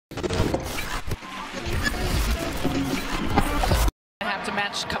to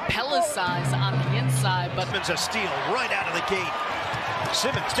match Capella's size on the inside, but Simmons a steal right out of the gate.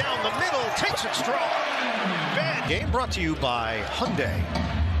 Simmons down the middle, takes it strong. Bad game brought to you by Hyundai.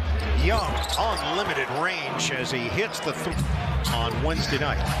 Young, unlimited range as he hits the on Wednesday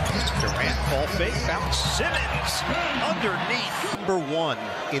night. Durant, ball fake, bounce. Simmons underneath. #1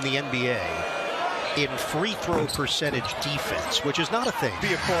 in the NBA in free throw percentage defense, which is not a thing.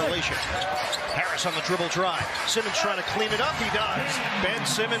 Be a correlation. Harris on the dribble drive. Simmons trying to clean it up. He does. Ben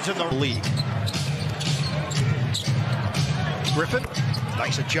Simmons in the league. Griffin,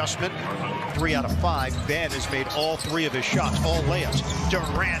 nice adjustment. 3 out of 5. Ben has made all 3 of his shots, all layups.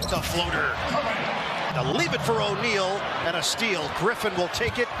 Durant, the floater. Now leave it for O'Neal and a steal. Griffin will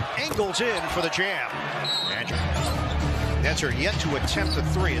take it, angles in for the jam. Nets are yet to attempt a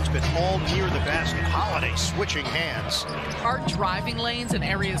 3. It's been all near the basket. Holiday switching hands. hard driving lanes and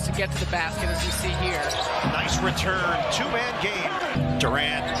areas to get to the basket, as you see here. Nice return, 2-man game.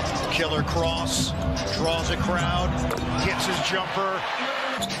 Durant, killer cross, draws a crowd, hits his jumper.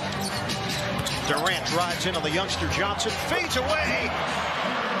 Durant drives in on the youngster Johnson, fades away.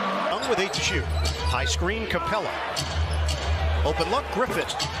 Young with 8 to shoot. High screen, Capella. Open look, Griffin.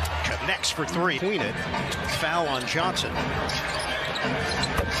 Connects for 3. Queen it. Foul on Johnson.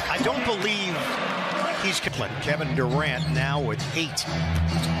 I don't believe he's Kevin Durant now with 8.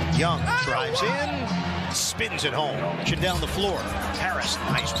 Young drives in, spins it home. Down the floor. Harris,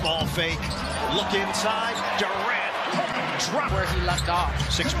 nice ball fake. Look inside. Durant. Drop where he left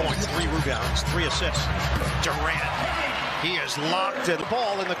off. 6 points, 3 rebounds, 3 assists. Durant. He is locked in the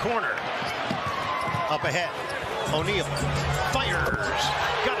ball in the corner. Up ahead. O'Neal fires.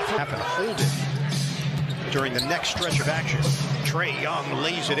 Got it. Happen to hold it during the next stretch of action. Trae Young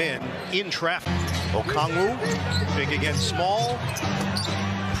lays it in traffic. Okongwu, big against small.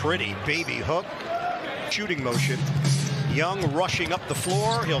 Pretty baby hook. Shooting motion. Young rushing up the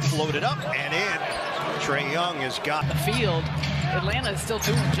floor. He'll float it up and in. Trae Young has got the field. Atlanta is still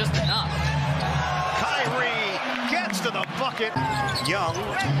doing just enough. Kyrie gets to the bucket. Young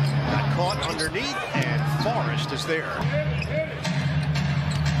got caught underneath, and Forrest is there.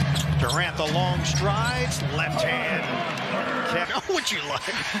 Durant, the long strides, left hand. Kevin, oh, would you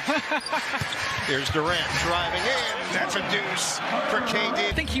like? There's Durant driving in. That's a deuce for KD.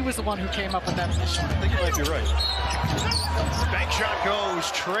 I think he was the one who came up with that initial. I think you might be right. Bank shot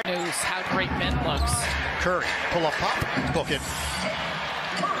goes. Trae knows how great Ben looks. Curry, pull up pop, book it.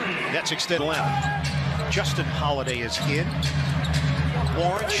 That's extended left. Justin Holiday is in.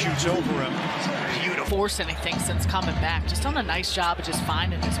 Warren shoots over him. Beautiful. Force anything since coming back. Just done a nice job of just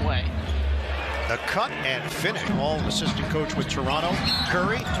finding his way. The cut and finish. All assistant coach with Toronto.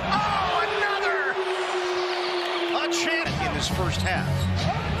 Curry. Oh, another! A chance in this first half.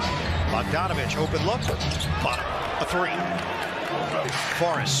 Bogdanovich, open look. Bottom. A 3.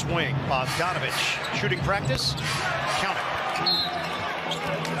 Forrest swing. Bogdanovich shooting practice. Count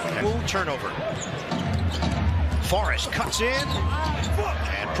it. Move turnover. Forrest cuts in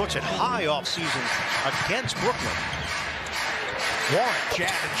and puts it high off season against Brooklyn. Warren,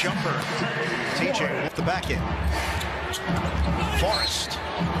 jab and jumper. TJ with the back end. Forrest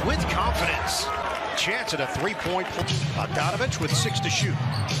with confidence. Chance at a 3-point. Bogdanovich with 6 to shoot.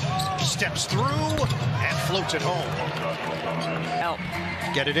 Steps through and floats it home. Help.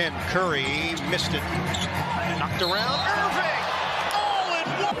 Get it in. Curry missed it. Knocked around. Irving! All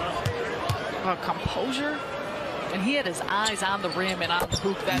in one. Composure. And he had his eyes on the rim and on the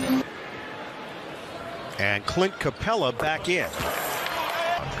hoop. That and Clint Capella back in.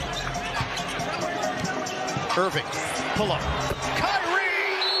 Irving, pull up.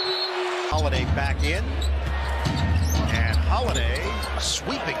 Kyrie! Holiday back in. And Holiday,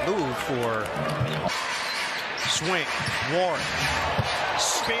 sweeping move for swing. Warren.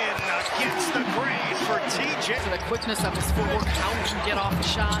 Spin against the grain for TJ. For the quickness of his footwork, how he can get off the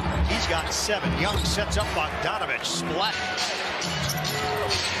shot. He's got 7. Young sets up Bogdanovich. Splat.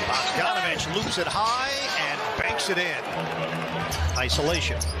 Bogdanovich loops it high and banks it in.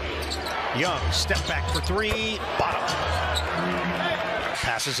 Isolation. Young, step back for 3. Bottom.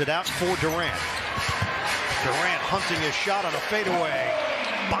 Passes it out for Durant. Durant hunting his shot on a fadeaway.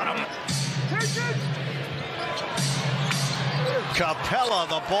 Bottom. Capella,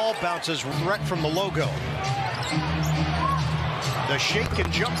 the ball bounces right from the logo. The shake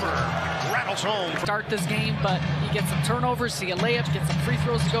and jumper rattles home. Start this game, but he gets some turnovers, see a layup, get some free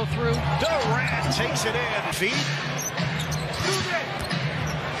throws to go through. Durant takes it in. Feet.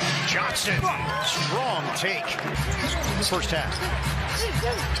 Johnson, strong take. First half.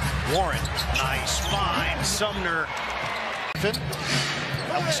 Warren, nice find. Sumner.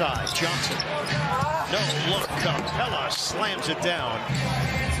 Outside, Johnson. No look, Capella slams it down.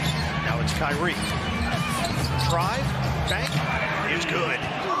 Now it's Kyrie. Drive, bank, is good.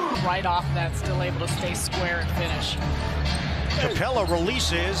 Right off that, still able to stay square and finish. Capella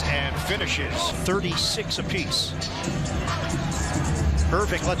releases and finishes 36 apiece.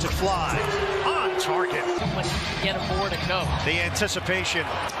 Irving lets it fly. On target. Somebody get a board and go. The anticipation.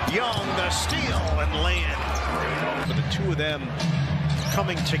 Young, the steal and lay-in. For the two of them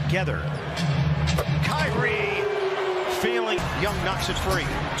coming together. Kyrie feeling. Young knocks it free.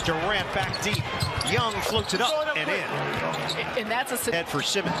 Durant back deep. Young floats it up and in. And that's a Head for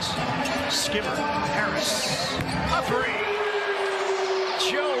Simmons. Skimmer. Harris. A three.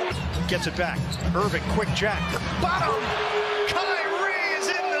 Joe gets it back. Irving, quick jack. Bottom. Kyrie is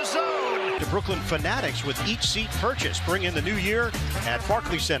in the zone. The Brooklyn Fanatics with each seat purchase. Bring in the new year at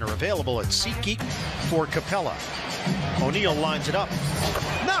Barclays Center. Available at SeatGeek for Capella. O'Neal lines it up.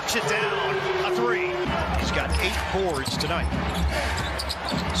 Knocks it down. A three. He's got 8 boards tonight.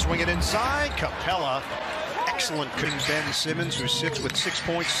 Swing it inside. Capella. Excellent. Ben Simmons, who sits with 6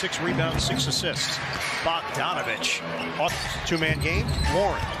 points, 6 rebounds, 6 assists. Bogdanovich. Two-man game.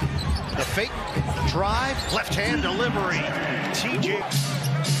 Warren. The fake. Drive. Left-hand delivery. TJ.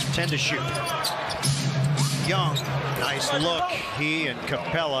 10 to shoot. Young. Nice look. He and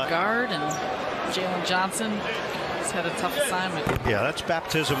Capella. guard, and Jalen Johnson has had a tough assignment. Yeah, that's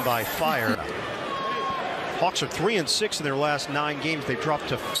baptism by fire. Hawks are 3-6 in their last 9 games. They dropped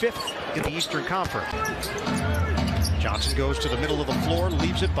to 5th in the Eastern Conference. Johnson goes to the middle of the floor,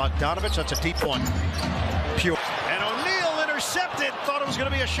 leaves it. Bogdanovich, that's a deep one. Pure. And O'Neal intercepted. Thought it was going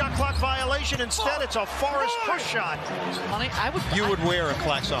to be a shot clock violation. Instead, it's a Forrest push shot. You would wear a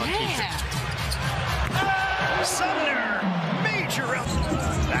Klaxon t-shirt. Sumner, major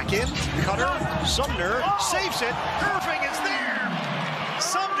back in. Cutter, Sumner saves it. Irving is there.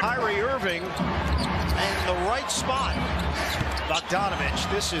 Sumner, Kyrie Irving, and the right spot. Bogdanovich,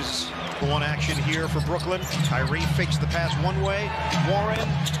 this is one action here for Brooklyn. Kyrie fakes the pass one way. Warren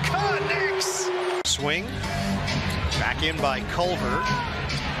connects. Swing. Back in by Culver.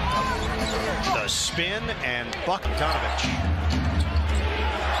 The spin and Bogdanovich.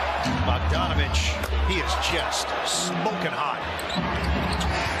 Bogdanovich, he is just smoking hot.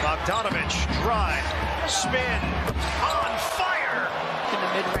 Bogdanovich, drive, spin, on fire. In the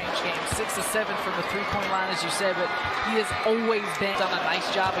mid-range game, 6 of 7 from the three-point line, as you said, but he has always done a nice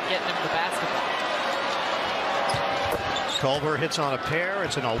job of getting him the basketball. Culver hits on a pair.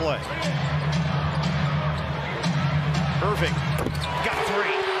 It's an all-play. Irving got 3.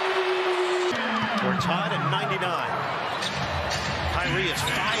 We're tied at 99. Kyrie is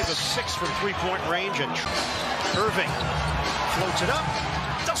 5 of 6 from three-point range, and Irving floats it up.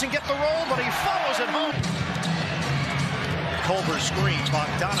 Doesn't get the roll, but he follows it home. Culver screen.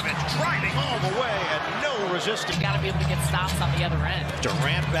 Bogdanovich driving all the way and no resistance. Got to be able to get stops on the other end.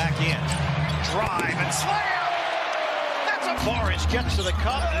 Durant back in. Drive and slam. That's a Forrest gets to the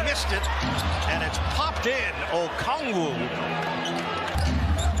cup, missed it, and it's popped in. Okongwu.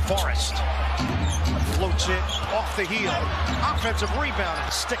 Forrest floats it off the heel. Offensive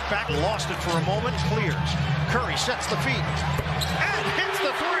rebound. Stick back, lost it for a moment, clears. Curry sets the feet and hits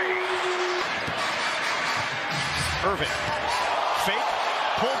the 3. Irving. Fake,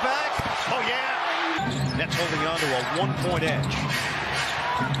 pull back, oh yeah. Nets holding on to a 1-point edge.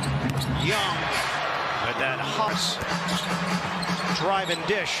 Young with that Haas. Drive and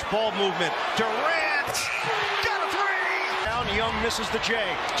dish, ball movement. Durant, got a 3. Down, Young misses the J.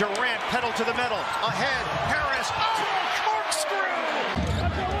 Durant pedal to the metal, ahead, Harris, oh, corkscrew.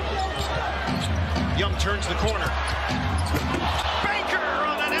 Young turns the corner.